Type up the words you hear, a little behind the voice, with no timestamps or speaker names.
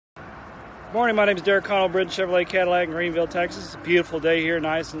Morning, my name is Derek Connell, Bridge Chevrolet Cadillac in Greenville, Texas. It's a beautiful day here,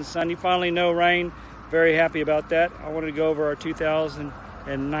 nice and sunny. Finally, no rain. Very happy about that. I wanted to go over our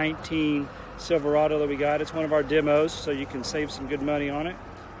 2019 Silverado that we got. It's one of our demos, so you can save some good money on it.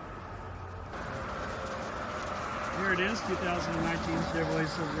 Here it is, 2019 Chevrolet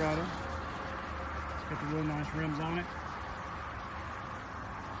Silverado. It's got the real nice rims on it.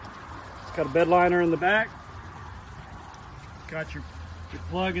 It's got a bed liner in the back. Got your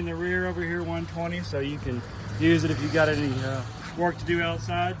plug in the rear over here, 120, so you can use it if you got any work to do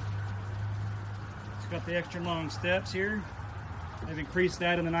outside. It's got the extra long steps here. They've increased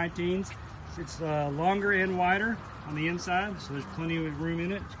that in the 19s. It's longer and wider on the inside, so there's plenty of room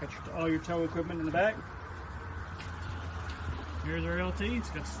in it. It's got all your tow equipment in the back. Here's our LT. It's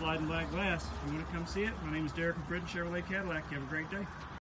got sliding black glass. If you want to come see it, my name is Derek from Bridge Chevrolet Cadillac. You have a great day.